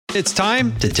It's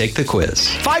time to take the quiz.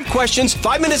 5 questions,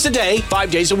 5 minutes a day,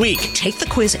 5 days a week. Take the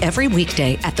quiz every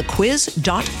weekday at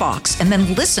thequiz.fox and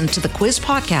then listen to the quiz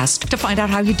podcast to find out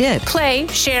how you did. Play,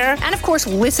 share, and of course,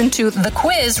 listen to The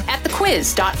Quiz at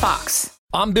thequiz.fox.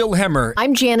 I'm Bill Hemmer.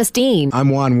 I'm Janice Dean. I'm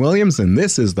Juan Williams, and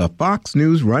this is the Fox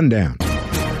News Rundown.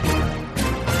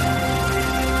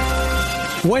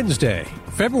 Wednesday,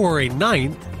 February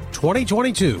 9th,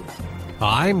 2022.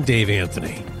 I'm Dave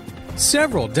Anthony.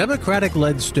 Several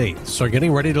Democratic-led states are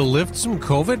getting ready to lift some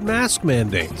COVID mask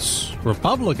mandates.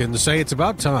 Republicans say it's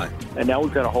about time. And now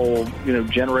we've got a whole,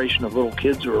 generation of little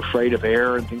kids who are afraid of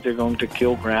air and think they're going to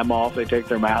kill grandma if they take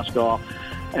their mask off.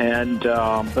 And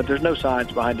but there's no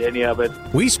science behind any of it.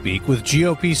 We speak with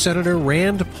GOP Senator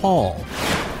Rand Paul.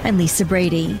 I'm Lisa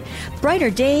Brady. Brighter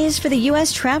days for the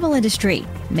U.S. travel industry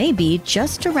may be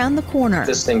just around the corner.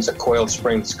 This thing's a coiled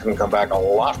spring that's going to come back a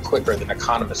lot quicker than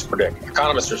economists predict.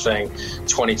 Economists are saying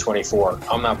 2024.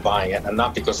 I'm not buying it, and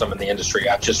not because I'm in the industry.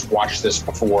 I've just watched this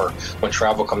before. When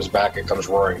travel comes back, it comes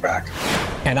roaring back.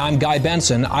 And I'm Guy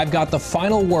Benson. I've got the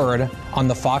final word on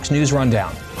the Fox News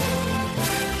Rundown.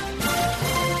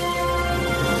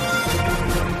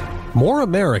 More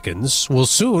Americans will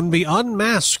soon be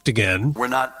unmasked again. We're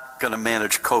not going to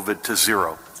manage COVID to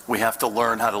zero. We have to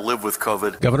learn how to live with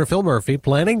COVID. Governor Phil Murphy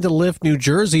planning to lift New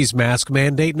Jersey's mask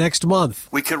mandate next month.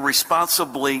 We can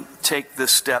responsibly take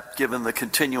this step given the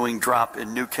continuing drop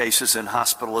in new cases and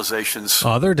hospitalizations.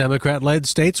 Other Democrat-led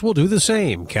states will do the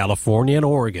same. California and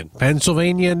Oregon,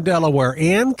 Pennsylvania and Delaware,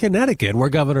 and Connecticut, where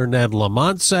Governor Ned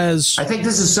Lamont says, I think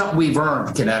this is something we've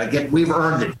earned, Connecticut. We've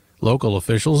earned it. Local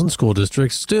officials and school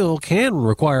districts still can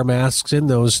require masks in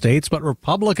those states, but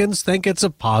Republicans think it's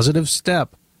a positive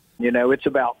step. It's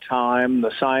about time.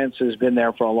 The science has been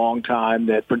there for a long time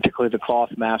that particularly the cloth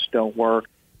masks don't work.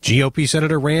 GOP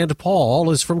Senator Rand Paul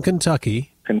is from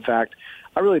Kentucky. In fact,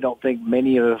 I really don't think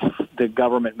many of the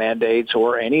government mandates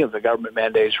or any of the government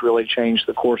mandates really changed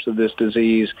the course of this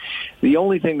disease. The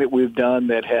only thing that we've done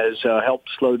that has helped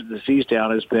slow the disease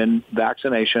down has been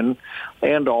vaccination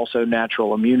and also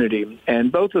natural immunity.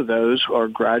 And both of those are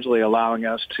gradually allowing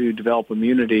us to develop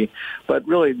immunity. But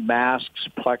really masks,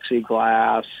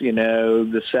 plexiglass,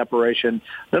 the separation,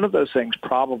 none of those things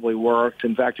probably worked.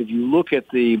 In fact, if you look at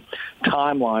the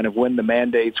timeline of when the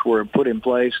mandates were put in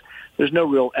place, there's no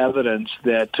real evidence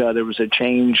that there was a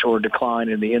change or decline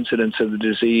in the incidence of the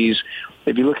disease.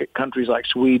 If you look at countries like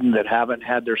Sweden that haven't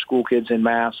had their school kids in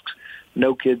masks,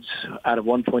 no kids out of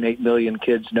 1.8 million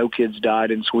kids, no kids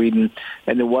died in Sweden,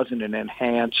 and there wasn't an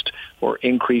enhanced or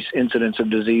increased incidence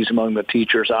of disease among the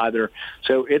teachers either.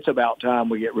 So it's about time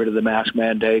we get rid of the mask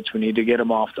mandates. We need to get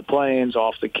them off the planes,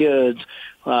 off the kids.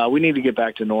 We need to get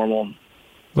back to normal.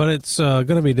 But it's going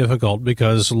to be difficult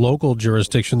because local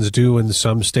jurisdictions do in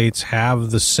some states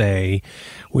have the say.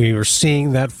 We are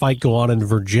seeing that fight go on in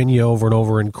Virginia over and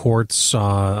over in courts,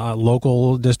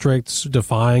 local districts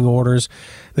defying orders.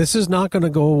 This is not going to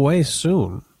go away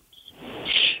soon.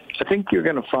 I think you're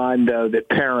going to find, though, that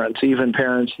parents, even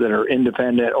parents that are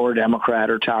independent or Democrat,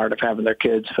 are tired of having their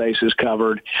kids' faces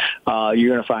covered. You're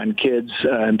going to find kids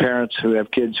and parents who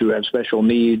have kids who have special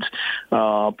needs,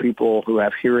 people who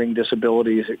have hearing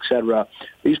disabilities, et cetera.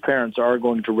 These parents are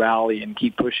going to rally and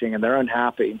keep pushing, and they're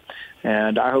unhappy.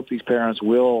 And I hope these parents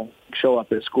will show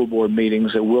up at school board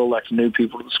meetings, that will elect new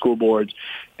people to the school boards,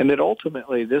 and that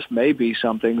ultimately this may be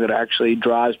something that actually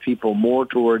drives people more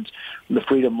towards the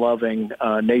freedom-loving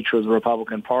nature of the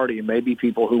Republican Party. And maybe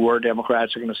people who were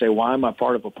Democrats are going to say, why am I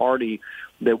part of a party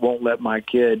that won't let my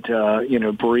kid,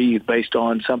 breathe based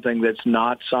on something that's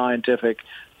not scientific,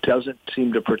 doesn't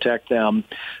seem to protect them.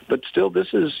 But still, this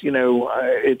is,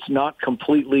 it's not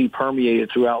completely permeated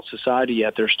throughout society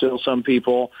yet. There's still some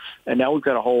people, and now we've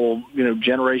got a whole,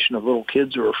 generation of little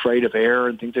kids who are afraid of air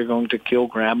and think they're going to kill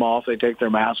grandma if they take their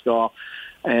mask off.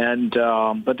 And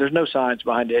but there's no science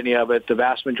behind any of it. The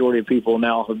vast majority of people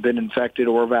now have been infected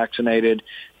or vaccinated,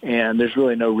 and there's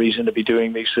really no reason to be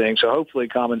doing these things. So hopefully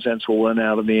common sense will win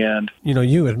out in the end.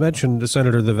 You had mentioned,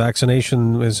 Senator, the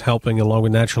vaccination is helping along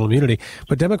with natural immunity.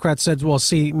 But Democrats said, well,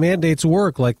 see, mandates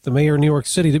work, like the mayor of New York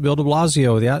City, Bill de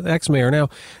Blasio, the ex-mayor now,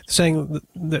 saying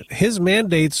that his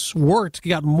mandates worked,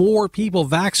 got more people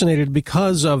vaccinated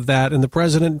because of that, and the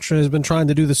president has been trying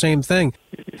to do the same thing.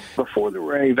 Before there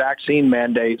were any vaccine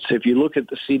mandates, if you look at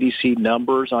the CDC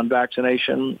numbers on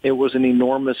vaccination, it was an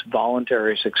enormous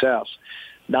voluntary success.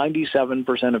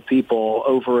 97% of people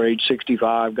over age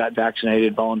 65 got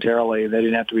vaccinated voluntarily. They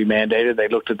didn't have to be mandated. They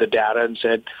looked at the data and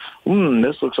said,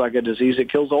 this looks like a disease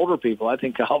that kills older people. I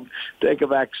think I'll take a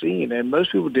vaccine. And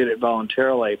most people did it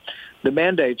voluntarily. The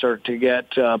mandates are to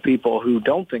get people who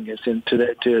don't think it's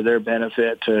to their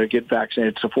benefit to get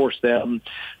vaccinated, to force them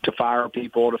to fire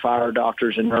people, to fire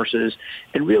doctors and nurses.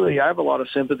 And really, I have a lot of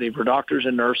sympathy for doctors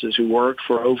and nurses who worked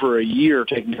for over a year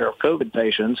taking care of COVID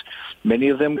patients. Many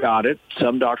of them got it.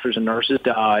 Some doctors and nurses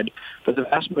died, but the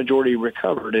vast majority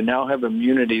recovered and now have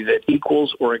immunity that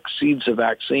equals or exceeds a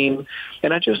vaccine.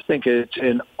 And I just think it's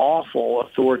an awful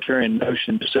authoritarian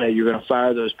notion to say you're going to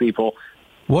fire those people.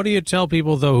 What do you tell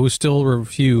people, though, who still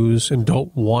refuse and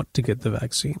don't want to get the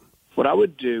vaccine? What I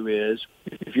would do is,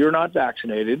 if you're not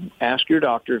vaccinated, ask your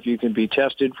doctor if you can be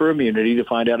tested for immunity to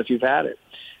find out if you've had it.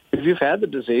 If you've had the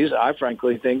disease, I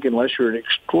frankly think unless you're at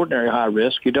extraordinary high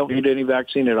risk, you don't need any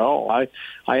vaccine at all. I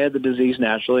had the disease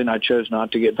naturally, and I chose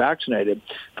not to get vaccinated.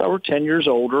 If I were 10 years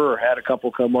older or had a couple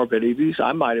comorbidities,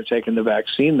 I might have taken the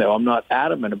vaccine, though. I'm not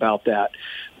adamant about that.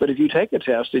 But if you take a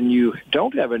test and you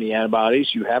don't have any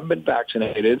antibodies, you haven't been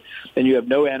vaccinated, and you have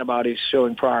no antibodies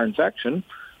showing prior infection,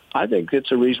 I think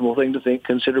it's a reasonable thing to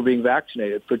consider being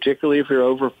vaccinated, particularly if you're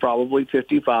over probably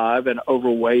 55 and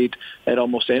overweight at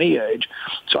almost any age.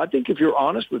 So I think if you're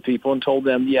honest with people and told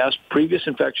them, yes, previous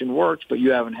infection works, but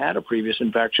you haven't had a previous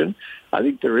infection, I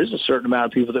think there is a certain amount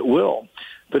of people that will.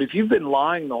 But if you've been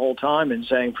lying the whole time and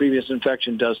saying previous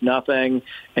infection does nothing,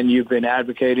 and you've been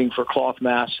advocating for cloth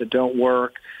masks that don't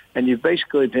work, and you've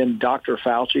basically been Dr.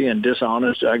 Fauci and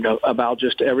dishonest about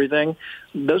just everything,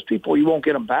 those people, you won't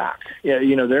get them back.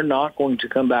 You know, they're not going to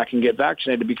come back and get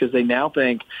vaccinated because they now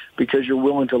think because you're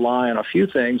willing to lie on a few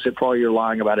things that probably you're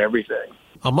lying about everything.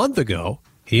 A month ago,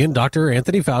 he and Dr.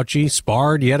 Anthony Fauci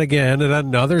sparred yet again at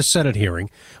another Senate hearing,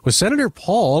 with Senator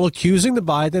Paul accusing the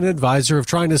Biden advisor of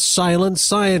trying to silence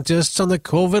scientists on the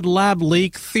COVID lab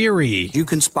leak theory. You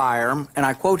conspire, and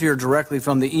I quote here directly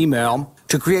from the email,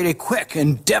 to create a quick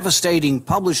and devastating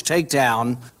published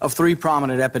takedown of 3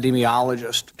 prominent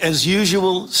epidemiologists. As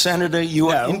usual, Senator, you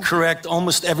are incorrect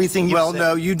almost everything you say. Well,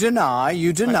 no, you deny,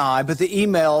 but the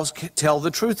emails tell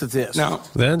the truth of this. No.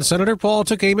 Then Senator Paul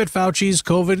took aim at Fauci's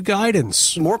COVID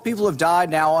guidance. More people have died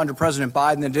now under President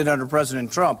Biden than did under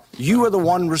President Trump. You are the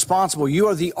one responsible. You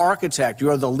are the architect. You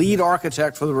are the lead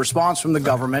architect for the response from the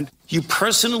government. You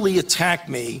personally attack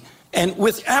me, and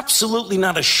with absolutely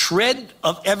not a shred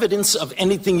of evidence of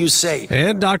anything you say.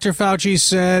 And Dr. Fauci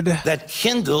said that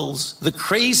kindles the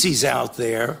crazies out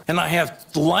there, and I have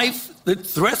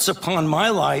threats upon my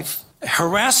life,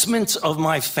 harassment of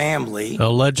my family.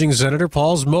 Alleging Senator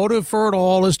Paul's motive for it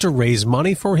all is to raise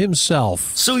money for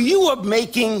himself. So you are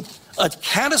making a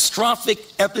catastrophic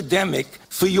epidemic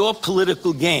for your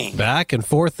political gain. Back and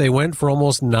forth they went for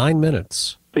almost 9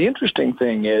 minutes. The interesting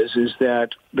thing is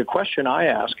that the question I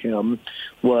asked him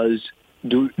was,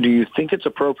 do you think it's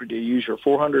appropriate to use your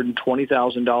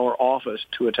 $420,000 office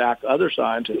to attack other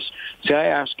scientists? See, I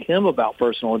asked him about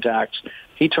personal attacks.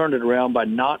 He turned it around by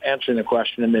not answering the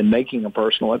question and then making a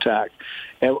personal attack.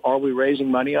 And are we raising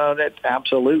money on it?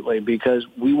 Absolutely, because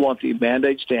we want the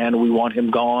mandates to end. We want him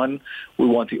gone. We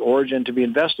want the origin to be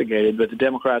investigated, but the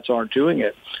Democrats aren't doing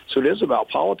it. So it is about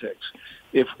politics.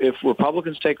 If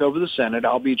Republicans take over the Senate,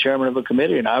 I'll be chairman of a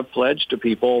committee, and I've pledged to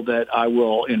people that I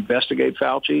will investigate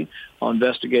Fauci. I'll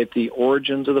investigate the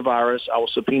origins of the virus. I will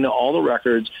subpoena all the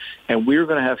records, and we're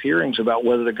going to have hearings about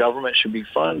whether the government should be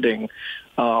funding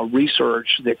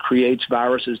research that creates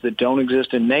viruses that don't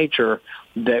exist in nature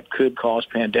that could cause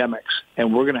pandemics.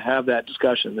 And we're going to have that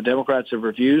discussion. The Democrats have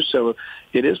refused, so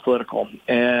it is political.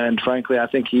 And frankly, I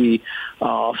think he,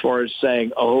 as far as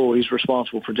saying, oh, he's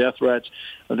responsible for death threats,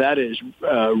 that is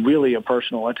really a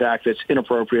personal attack that's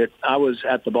inappropriate. I was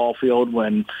at the ball field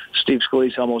when Steve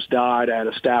Scalise almost died. I had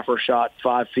a staffer shot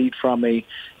 5 feet from me.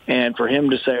 And for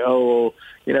him to say, oh,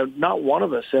 you know, not one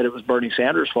of us said it was Bernie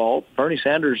Sanders' fault. Bernie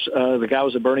Sanders, the guy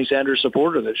was a Bernie Sanders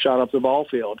supporter that shot up the ball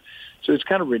field. So it's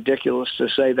kind of ridiculous to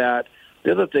say that.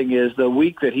 The other thing is the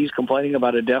week that he's complaining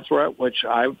about a death threat, which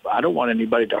I don't want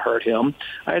anybody to hurt him,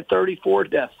 I had 34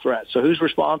 death threats. So who's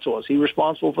responsible? Is he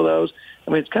responsible for those?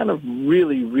 I mean, it's kind of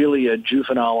really a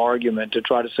juvenile argument to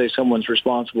try to say someone's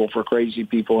responsible for crazy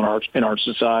people in our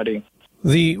society.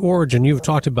 The origin, you've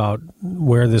talked about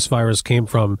where this virus came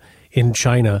from in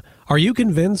China. Are you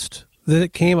convinced that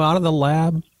it came out of the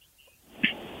lab?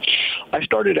 I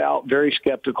started out very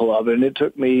skeptical of it, and it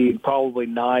took me probably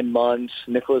 9 months,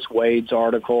 Nicholas Wade's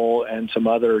article and some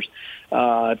others,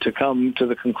 to come to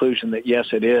the conclusion that, yes,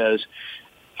 it is.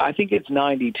 I think it's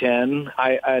 90-10.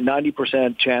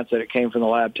 90% chance that it came from the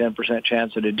lab, 10%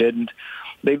 chance that it didn't.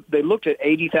 They looked at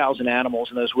 80,000 animals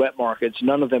in those wet markets.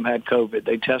 None of them had COVID.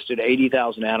 They tested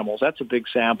 80,000 animals. That's a big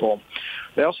sample.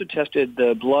 They also tested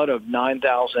the blood of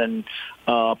 9,000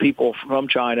 people from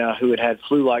China who had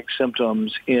flu-like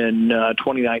symptoms in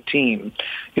 2019.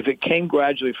 If it came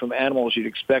gradually from animals, you'd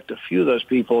expect a few of those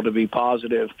people to be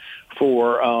positive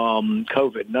for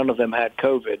COVID. None of them had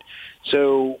COVID.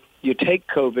 So you take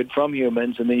COVID from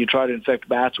humans and then you try to infect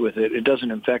bats with it. It doesn't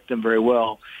infect them very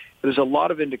well. There's a lot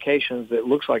of indications that it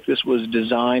looks like this was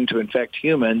designed to infect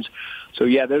humans. So,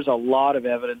 yeah, there's a lot of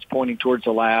evidence pointing towards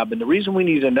the lab. And the reason we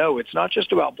need to know, it's not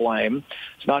just about blame.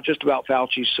 It's not just about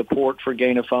Fauci's support for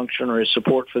gain of function or his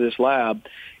support for this lab.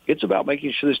 It's about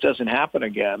making sure this doesn't happen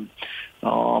again.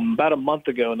 About a month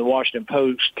ago in the Washington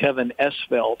Post, Kevin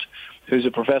Esvelt, who's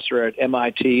a professor at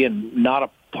MIT and not a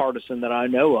partisan that I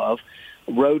know of,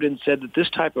 wrote and said that this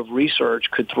type of research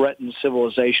could threaten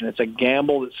civilization. It's a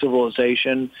gamble that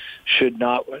civilization should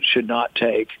not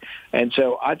take. And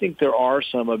so I think there are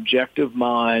some objective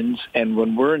minds, and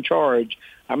when we're in charge,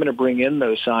 I'm going to bring in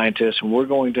those scientists, and we're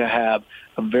going to have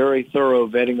a very thorough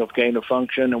vetting of gain of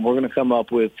function, and we're going to come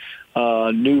up with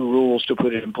new rules to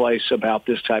put in place about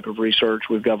this type of research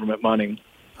with government money.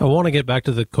 I want to get back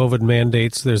to the COVID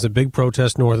mandates. There's a big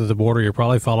protest north of the border. You're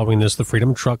probably following this. The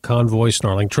Freedom Truck Convoy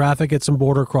snarling traffic at some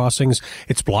border crossings.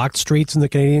 It's blocked streets in the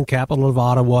Canadian capital of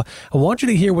Ottawa. I want you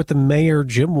to hear what the mayor,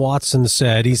 Jim Watson,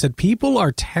 said. He said people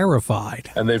are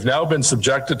terrified. And they've now been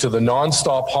subjected to the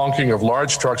nonstop honking of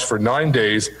large trucks for 9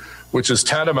 days, which is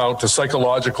tantamount to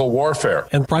psychological warfare.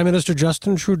 And Prime Minister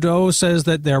Justin Trudeau says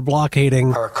that they're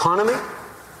blockading our economy,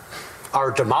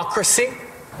 our democracy,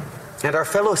 and our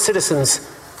fellow citizens'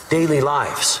 daily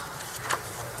lives.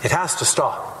 It has to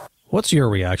stop. What's your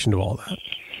reaction to all that?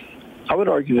 I would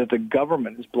argue that the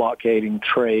government is blockading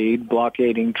trade,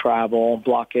 blockading travel,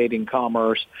 blockading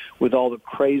commerce with all the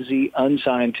crazy,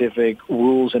 unscientific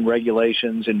rules and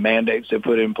regulations and mandates they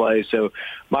put in place. So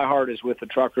my heart is with the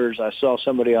truckers. I saw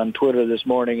somebody on Twitter this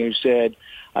morning who said,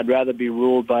 I'd rather be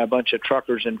ruled by a bunch of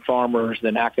truckers and farmers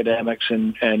than academics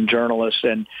and journalists,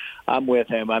 and I'm with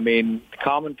him. I mean,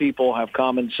 common people have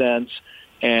common sense,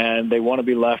 and they want to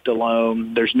be left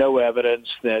alone. There's no evidence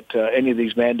that any of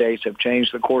these mandates have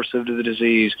changed the course of the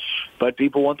disease, but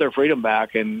people want their freedom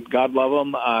back, and God love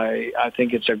them. I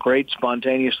think it's a great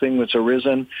spontaneous thing that's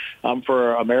arisen. I'm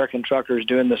for American truckers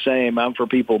doing the same. I'm for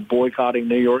people boycotting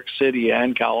New York City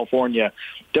and California.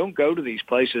 Don't go to these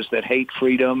places that hate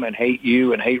freedom and hate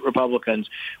you and hate Republicans.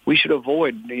 We should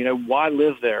avoid, why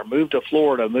live there? Move to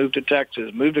Florida, move to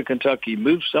Texas, move to Kentucky,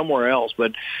 move somewhere else.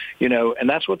 But, and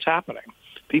that's what's happening.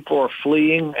 People are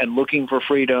fleeing and looking for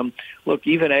freedom. Look,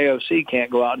 even AOC can't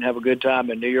go out and have a good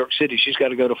time in New York City. She's got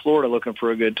to go to Florida looking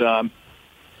for a good time.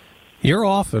 You're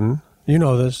often, you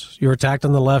know this, you're attacked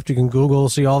on the left. You can Google,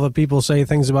 see all the people say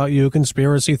things about you,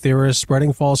 conspiracy theorists,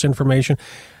 spreading false information.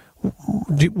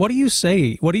 What do you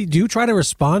say? Do you try to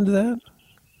respond to that?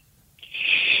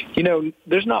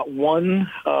 There's not one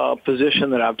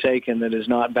position that I've taken that is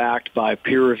not backed by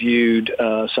peer-reviewed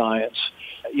science.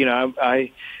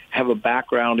 I have a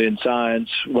background in science,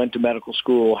 went to medical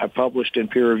school, have published in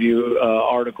peer-review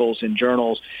articles in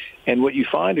journals. And what you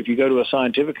find if you go to a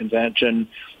scientific convention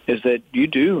is that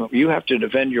you have to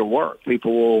defend your work.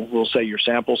 People will say your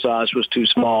sample size was too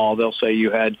small. They'll say you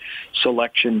had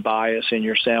selection bias in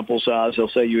your sample size. They'll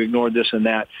say you ignored this and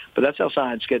that. But that's how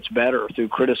science gets better, through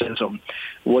criticism.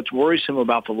 What's worrisome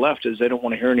about the left is they don't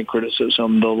want to hear any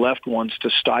criticism. The left wants to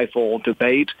stifle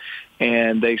debate,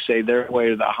 and they say their way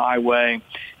or the highway.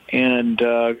 And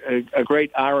a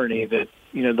great irony that,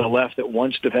 the left that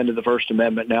once defended the First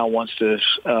Amendment now wants to,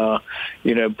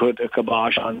 put a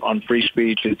kibosh on free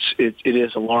speech. It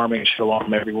is alarming. It should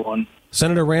alarm everyone.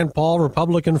 Senator Rand Paul,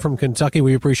 Republican from Kentucky,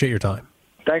 we appreciate your time.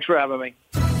 Thanks for having me.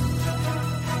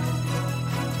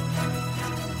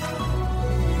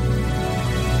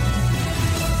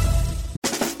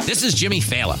 This is Jimmy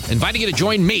Fallon, inviting you to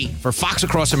join me for Fox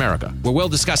Across America, where we'll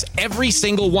discuss every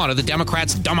single one of the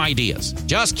Democrats' dumb ideas.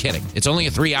 Just kidding. It's only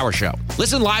a 3-hour show.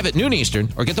 Listen live at noon Eastern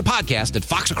or get the podcast at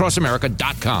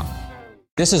foxacrossamerica.com.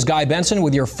 This is Guy Benson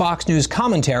with your Fox News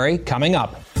commentary coming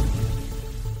up.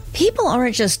 People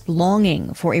aren't just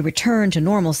longing for a return to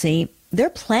normalcy. They're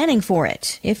planning for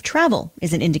it, if travel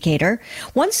is an indicator.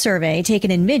 One survey taken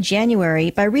in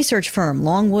mid-January by research firm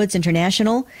Longwoods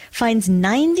International finds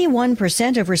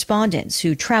 91% of respondents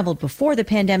who traveled before the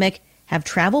pandemic have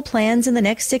travel plans in the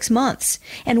next 6 months.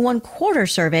 And 1/4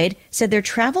 surveyed said their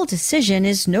travel decision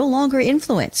is no longer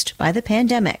influenced by the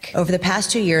pandemic. Over the past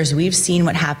 2 years, we've seen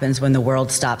what happens when the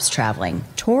world stops traveling.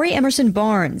 Tori Emerson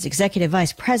Barnes, Executive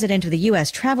Vice President of the U.S.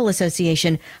 Travel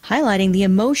Association, highlighting the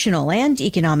emotional and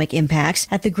economic impacts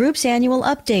at the group's annual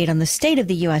update on the state of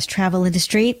the U.S. travel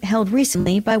industry held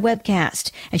recently by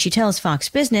webcast. And she tells Fox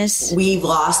Business, we've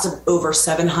lost over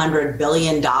 $700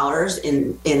 billion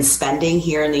in spending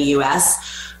here in the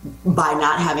U.S. by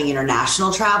not having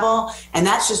international travel. And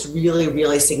that's just really,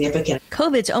 really significant.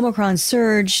 COVID's Omicron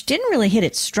surge didn't really hit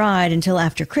its stride until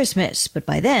after Christmas. But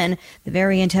by then, the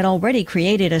variant had already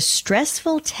created a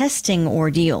stressful testing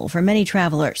ordeal for many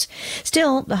travelers.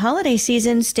 Still, the holiday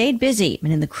season stayed busy.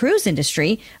 And in the cruise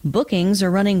industry, bookings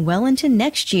are running well into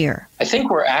next year. I think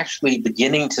we're actually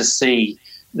beginning to see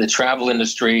the travel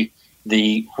industry,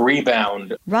 the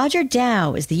rebound. Roger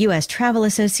Dow is the U.S. Travel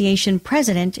Association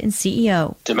president and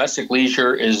CEO. Domestic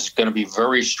leisure is going to be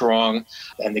very strong,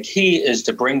 and the key is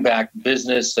to bring back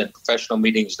business and professional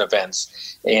meetings and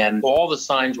events. And all the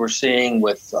signs we're seeing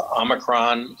with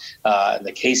Omicron,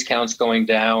 the case counts going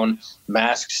down,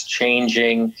 masks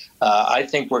changing, I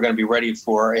think we're going to be ready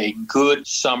for a good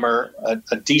summer,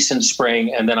 a decent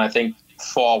spring, and then I think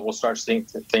fall we'll start seeing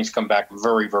things come back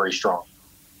very, very strong.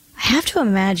 I have to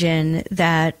imagine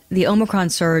that the Omicron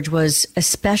surge was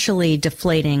especially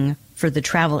deflating for the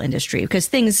travel industry because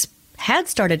things had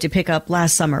started to pick up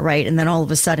last summer, right? And then all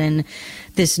of a sudden,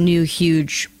 this new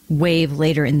huge wave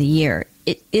later in the year.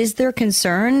 Is there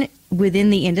concern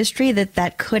within the industry that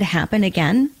that could happen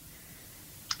again?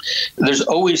 There's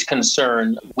always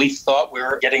concern. We thought we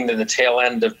were getting to the tail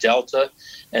end of Delta,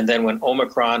 and then when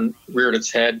Omicron reared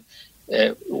its head,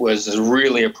 it was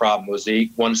really a problem. It was the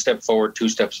 1 step forward, 2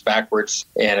 steps backwards,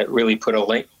 and it really put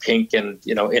a kink in,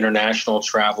 international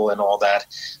travel and all that.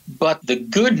 But the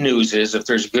good news is, if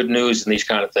there's good news in these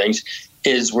kind of things,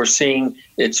 is we're seeing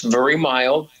it's very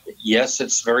mild. Yes,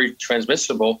 it's very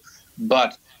transmissible,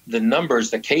 but the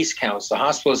numbers, the case counts, the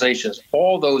hospitalizations,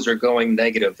 all those are going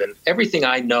negative. And everything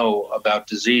I know about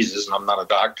diseases, and I'm not a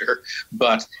doctor,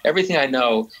 but everything I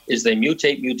know is they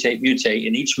mutate,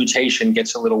 and each mutation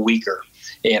gets a little weaker.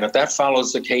 And if that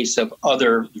follows the case of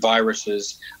other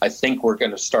viruses, I think we're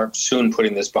going to start soon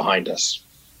putting this behind us.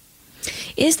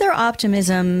 Is there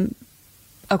optimism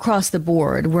across the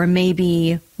board where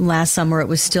maybe last summer it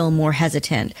was still more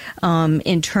hesitant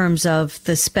in terms of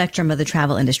the spectrum of the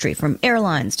travel industry, from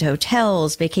airlines to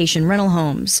hotels, vacation rental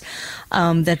homes,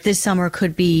 that this summer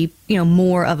could be,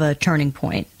 more of a turning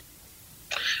point?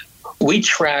 We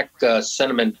track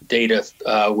sentiment data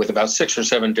with about 6 or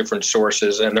 7 different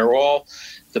sources, and they're all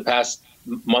the past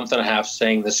month and a half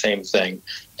saying the same thing.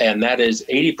 And that is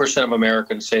 80% of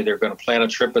Americans say they're going to plan a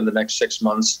trip in the next 6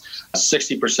 months.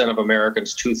 60% of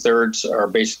Americans, 2/3, are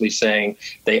basically saying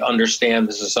they understand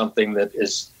this is something that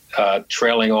is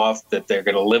trailing off, that they're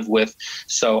going to live with.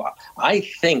 So I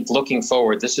think looking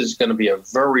forward, this is going to be a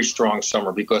very strong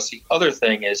summer, because the other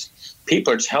thing is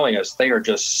people are telling us they are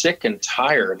just sick and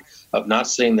tired of not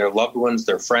seeing their loved ones,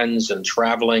 their friends, and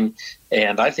traveling.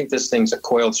 And I think this thing's a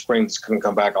coiled spring that's going to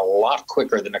come back a lot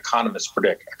quicker than economists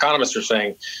predict. Economists are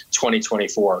saying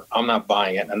 2024. I'm not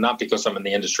buying it, and not because I'm in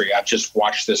the industry. I've just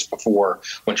watched this before.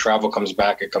 When travel comes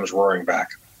back, it comes roaring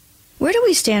back. Where do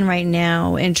we stand right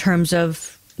now in terms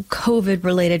of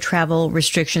COVID-related travel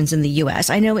restrictions in the U.S.?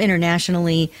 I know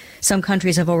internationally, some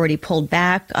countries have already pulled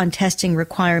back on testing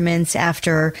requirements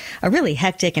after a really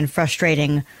hectic and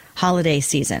frustrating holiday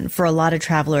season for a lot of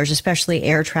travelers, especially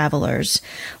air travelers.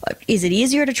 Is it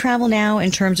easier to travel now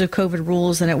in terms of COVID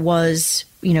rules than it was,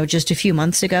 just a few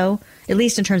months ago, at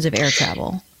least in terms of air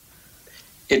travel?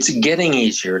 It's getting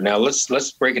easier. Now,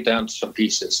 let's break it down to some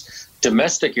pieces.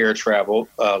 Domestic air travel,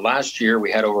 last year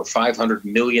we had over 500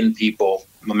 million people,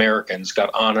 Americans,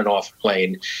 got on and off a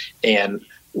plane, and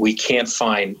we can't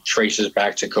find traces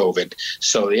back to COVID.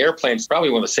 So the airplane's probably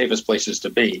one of the safest places to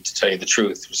be, to tell you the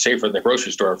truth, safer than the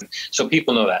grocery store. So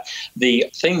people know that. The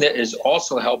thing that is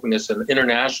also helping us in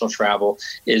international travel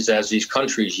is as these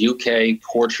countries, UK,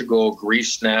 Portugal,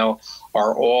 Greece now,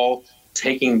 are all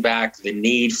taking back the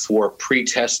need for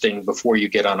pre-testing before you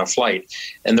get on a flight.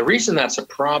 And the reason that's a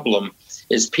problem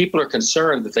is people are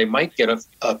concerned that they might get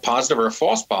a positive or a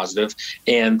false positive,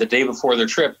 and the day before their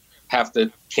trip have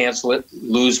to cancel it,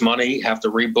 lose money, have to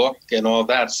rebook, and all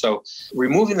that. So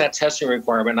removing that testing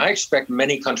requirement, I expect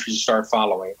many countries to start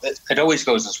following. It always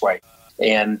goes this way.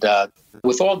 And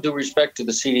with all due respect to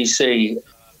the CDC,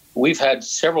 we've had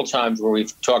several times where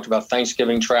we've talked about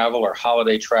Thanksgiving travel or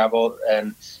holiday travel,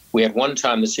 and we had one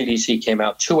time the CDC came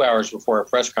out 2 hours before a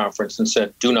press conference and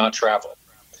said, do not travel.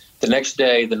 The next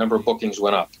day, the number of bookings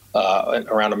went up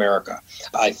around America.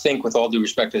 I think, with all due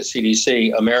respect to the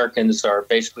CDC, Americans are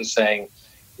basically saying,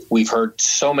 we've heard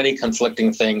so many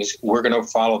conflicting things. We're going to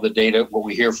follow the data, what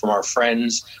we hear from our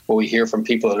friends, what we hear from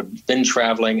people that have been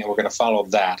traveling, and we're going to follow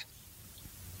that.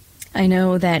 I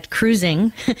know that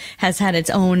cruising has had its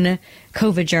own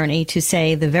COVID journey, to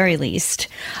say the very least.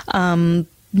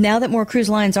 Now that more cruise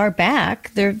lines are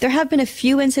back, there have been a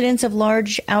few incidents of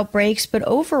large outbreaks, but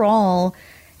overall,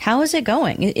 how is it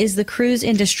going? Is the cruise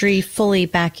industry fully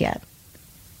back yet?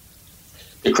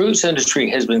 The cruise industry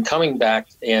has been coming back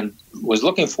and was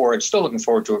still looking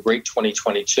forward to a great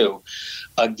 2022.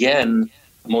 Again,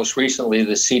 most recently,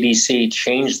 the CDC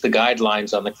changed the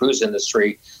guidelines on the cruise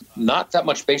industry, not that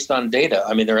much based on data.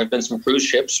 I mean, there have been some cruise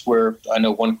ships where I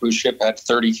know one cruise ship had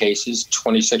 30 cases,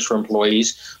 26 were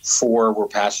employees, 4 were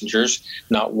passengers,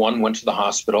 not one went to the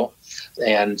hospital.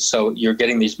 And so you're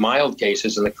getting these mild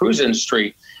cases, and the cruise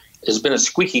industry has been a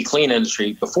squeaky clean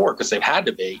industry before because they've had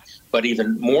to be, but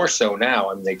even more so now.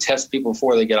 I mean, they test people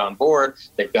before they get on board.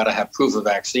 They've got to have proof of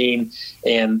vaccine.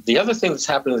 And the other thing that's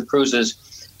happening with cruises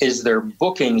is their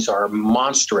bookings are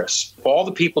monstrous. All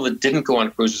the people that didn't go on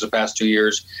cruises the past 2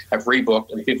 years have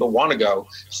rebooked, and people want to go.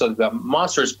 So they've got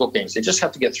monstrous bookings. They just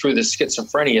have to get through this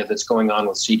schizophrenia that's going on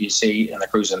with CDC and the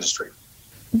cruise industry.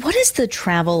 What does the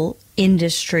travel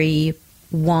industry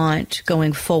want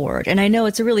going forward? And I know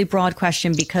it's a really broad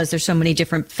question because there's so many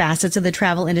different facets of the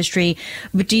travel industry,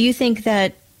 but do you think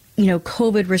that,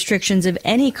 COVID restrictions of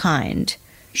any kind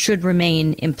should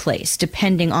remain in place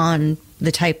depending on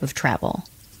the type of travel?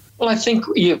 Well, I think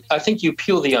you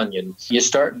peel the onion. You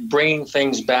start bringing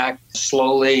things back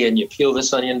slowly, and you peel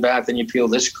this onion back, then you peel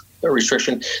this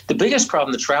restriction. The biggest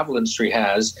problem the travel industry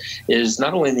has is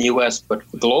not only in the U.S., but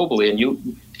globally, and you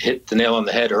hit the nail on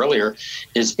the head earlier,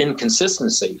 is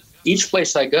inconsistency. Each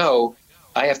place I go,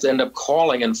 I have to end up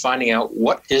calling and finding out,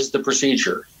 what is the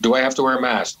procedure? Do I have to wear a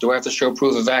mask? Do I have to show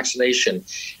proof of vaccination?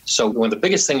 So one of the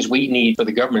biggest things we need for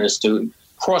the government is to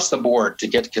cross the board to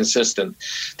get consistent.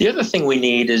 The other thing we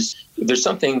need is, there's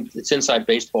something that's inside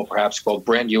baseball perhaps called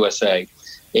Brand USA.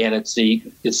 And it's the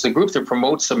group that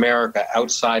promotes America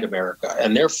outside America,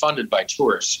 and they're funded by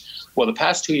tourists. Well, the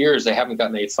past 2 years, they haven't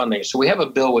gotten any funding. So we have a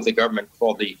bill with the government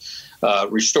called the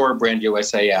Restore Brand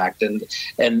USA Act. And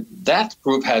that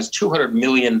group has $200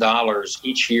 million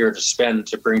each year to spend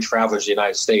to bring travelers to the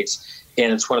United States.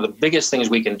 And it's one of the biggest things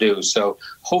we can do. So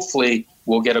hopefully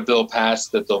we'll get a bill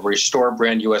passed that they'll restore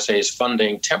Brand USA's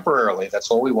funding temporarily.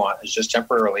 That's all we want, is just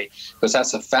temporarily, because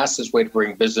that's the fastest way to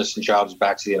bring business and jobs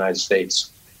back to the United States.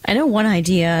 I know one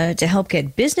idea to help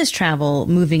get business travel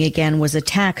moving again was a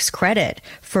tax credit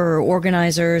for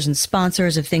organizers and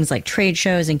sponsors of things like trade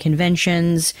shows and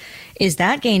conventions. Is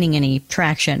that gaining any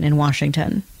traction in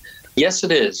Washington? Yes,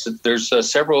 it is. There's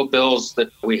several bills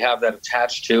that we have that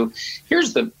attached to.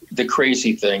 Here's the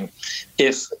crazy thing.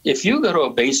 If you go to a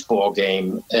baseball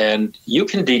game and you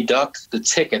can deduct the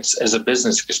tickets as a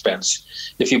business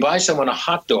expense, if you buy someone a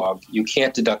hot dog, you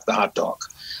can't deduct the hot dog.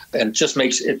 And it just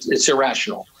makes it's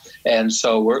irrational. And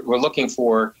so we're looking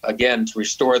for, again, to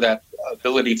restore that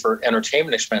ability for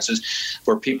entertainment expenses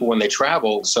for people when they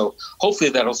travel. So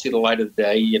hopefully that'll see the light of the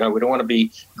day. We don't want to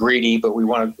be greedy, but we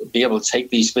want to be able to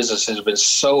take these businesses that have been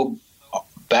so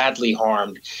badly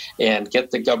harmed and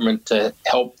get the government to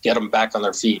help get them back on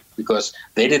their feet, because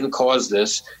they didn't cause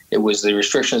this. It was the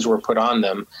restrictions were put on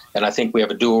them. And I think we have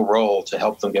a dual role to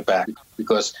help them get back,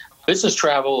 because business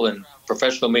travel and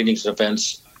professional meetings and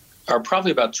events are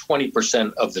probably about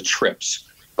 20% of the trips,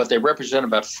 but they represent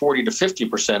about 40 to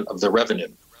 50% of the revenue.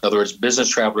 In other words, business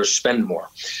travelers spend more.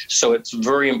 So it's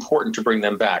very important to bring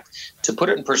them back. To put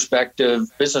it in perspective,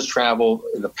 business travel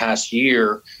in the past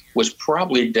year was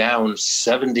probably down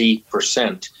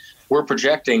 70%. We're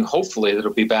projecting, hopefully, that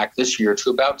it'll be back this year to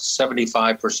about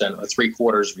 75%, or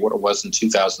 3/4 of what it was in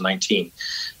 2019.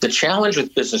 The challenge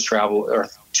with business travel are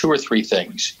 2 or 3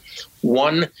 things.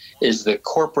 One is the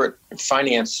corporate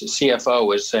finance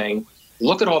CFO is saying,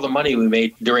 look at all the money we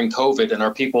made during COVID and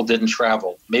our people didn't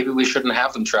travel. Maybe we shouldn't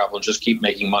have them travel and just keep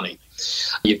making money.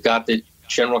 You've got the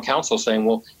general counsel saying,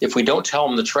 well, if we don't tell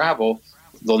them to travel,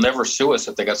 they'll never sue us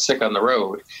if they got sick on the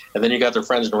road. And then you got their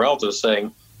friends and relatives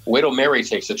saying, wait till Mary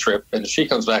takes a trip, and if she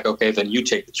comes back, okay, then you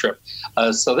take the trip.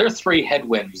 So there are 3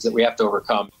 headwinds that we have to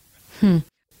overcome.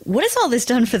 What has all this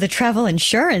done for the travel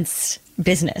insurance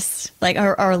business? Like,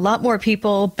 are a lot more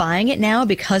people buying it now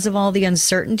because of all the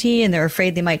uncertainty, and they're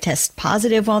afraid they might test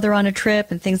positive while they're on a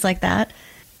trip and things like that?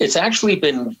 It's actually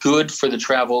been good for the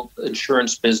travel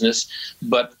insurance business,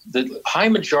 but the high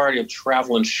majority of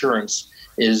travel insurance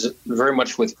is very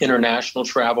much with international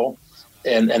travel.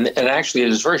 And actually,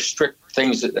 there's very strict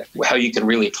things that how you can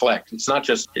really collect. It's not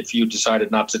just if you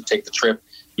decided not to take the trip,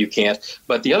 you can't.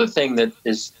 But the other thing that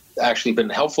is actually been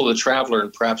helpful to the traveler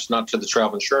and perhaps not to the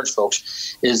travel insurance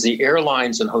folks is the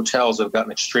airlines and hotels have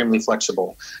gotten extremely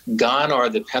flexible. Gone are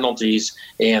the penalties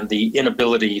and the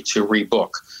inability to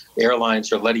rebook.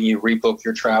 Airlines are letting you rebook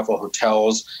your travel,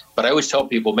 hotels. But I always tell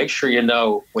people, make sure you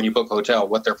know when you book a hotel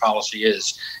what their policy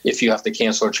is if you have to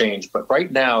cancel or change. But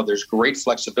right now, there's great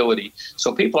flexibility.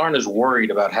 So people aren't as worried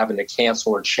about having to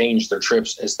cancel or change their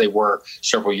trips as they were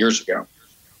several years ago.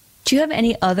 Do you have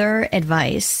any other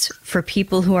advice for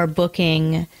people who are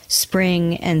booking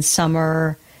spring and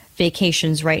summer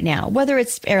vacations right now, whether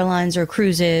it's airlines or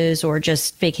cruises or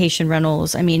just vacation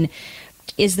rentals? I mean,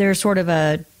 is there sort of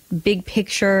a big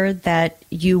picture that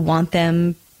you want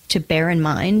them to bear in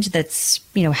mind that's,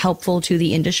 helpful to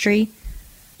the industry?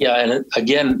 Yeah, and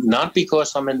again, not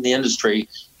because I'm in the industry,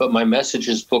 but my message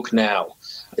is book now.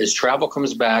 As travel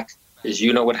comes back, as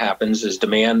you know what happens is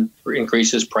demand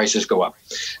increases, prices go up.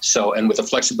 So, and with the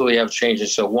flexibility of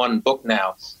changes, so one, book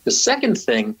now. The second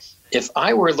thing, if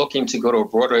I were looking to go to a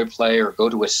Broadway play or go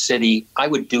to a city, I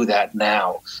would do that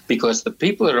now because the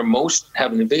people that are most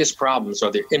having the biggest problems are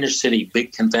the inner city,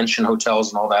 big convention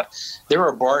hotels and all that. There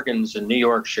are bargains in New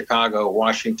York, Chicago,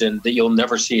 Washington that you'll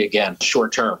never see again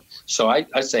short term. So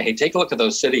I say, hey, take a look at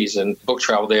those cities and book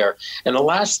travel there. And the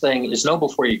last thing is know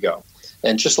before you go.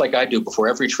 And just like I do before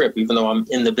every trip, even though I'm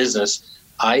in the business,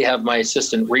 I have my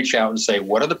assistant reach out and say,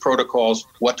 what are the protocols?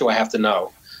 What do I have to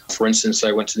know? For instance,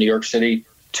 I went to New York City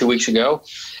 2 weeks ago,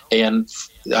 and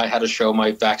I had to show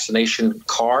my vaccination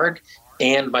card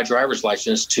and my driver's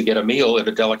license to get a meal at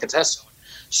a delicatessen.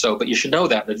 So, but you should know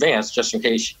that in advance, just in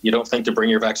case you don't think to bring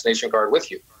your vaccination card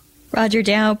with you. Roger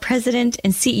Dow, President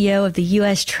and CEO of the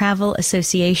U.S. Travel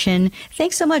Association.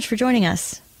 Thanks so much for joining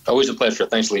us. Always a pleasure.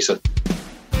 Thanks, Lisa.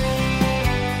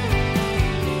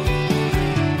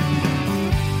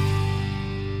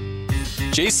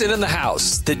 Jason in the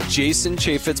House, the Jason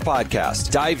Chaffetz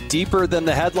podcast. Dive deeper than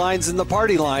the headlines and the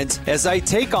party lines as I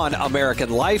take on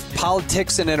American life,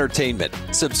 politics, and entertainment.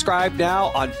 Subscribe now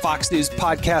on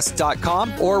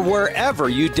foxnewspodcast.com or wherever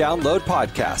you download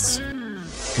podcasts.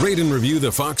 Rate and review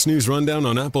the Fox News Rundown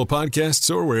on Apple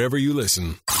Podcasts or wherever you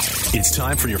listen. It's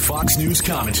time for your Fox News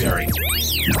commentary.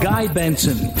 Guy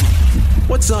Benson.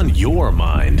 What's on your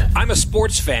mind? I'm a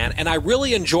sports fan, and I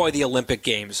really enjoy the Olympic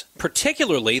Games,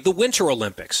 particularly the Winter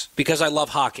Olympics, because I love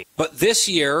hockey. But this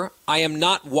year, I am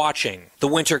not watching the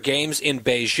Winter Games in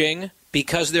Beijing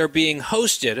because they're being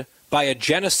hosted by a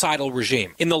genocidal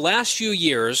regime. In the last few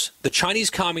years, the Chinese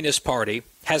Communist Party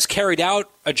has carried out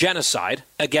a genocide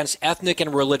against ethnic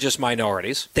and religious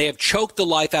minorities. They have choked the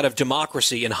life out of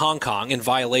democracy in Hong Kong in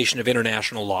violation of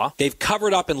international law. They've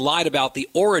covered up and lied about the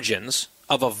origins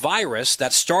of a virus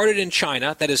that started in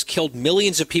China that has killed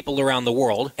millions of people around the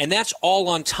world, and that's all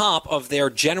on top of their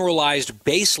generalized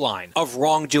baseline of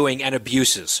wrongdoing and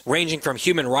abuses, ranging from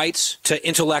human rights to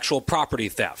intellectual property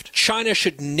theft. China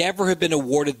should never have been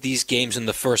awarded these games in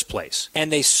the first place,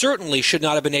 and they certainly should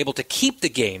not have been able to keep the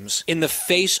games in the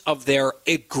face of their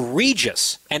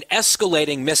egregious and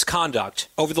escalating misconduct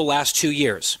over the last 2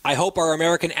 years. I hope our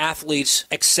American athletes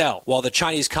excel while the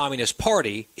Chinese Communist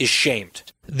Party is shamed.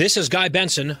 This is Guy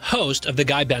Benson, host of The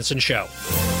Guy Benson Show.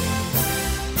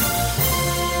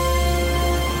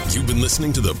 You've been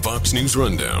listening to the Fox News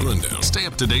Rundown. Stay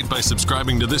up to date by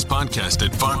subscribing to this podcast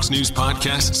at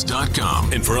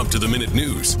foxnewspodcasts.com. And for up-to-the-minute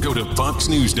news, go to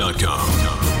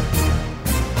foxnews.com.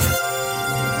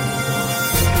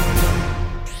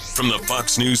 From the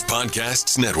Fox News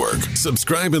Podcasts Network,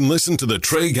 subscribe and listen to the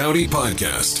Trey Gowdy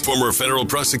Podcast. Former federal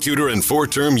prosecutor and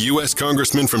four-term U.S.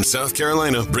 Congressman from South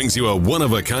Carolina brings you a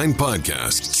one-of-a-kind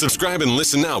podcast. Subscribe and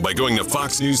listen now by going to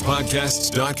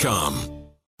foxnewspodcasts.com.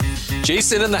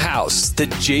 Jason in the House, the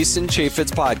Jason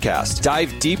Chaffetz podcast.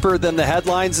 Dive deeper than the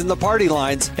headlines and the party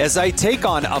lines as I take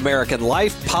on American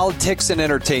life, politics, and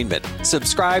entertainment.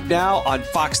 Subscribe now on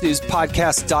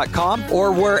foxnewspodcast.com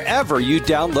or wherever you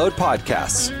download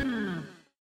podcasts.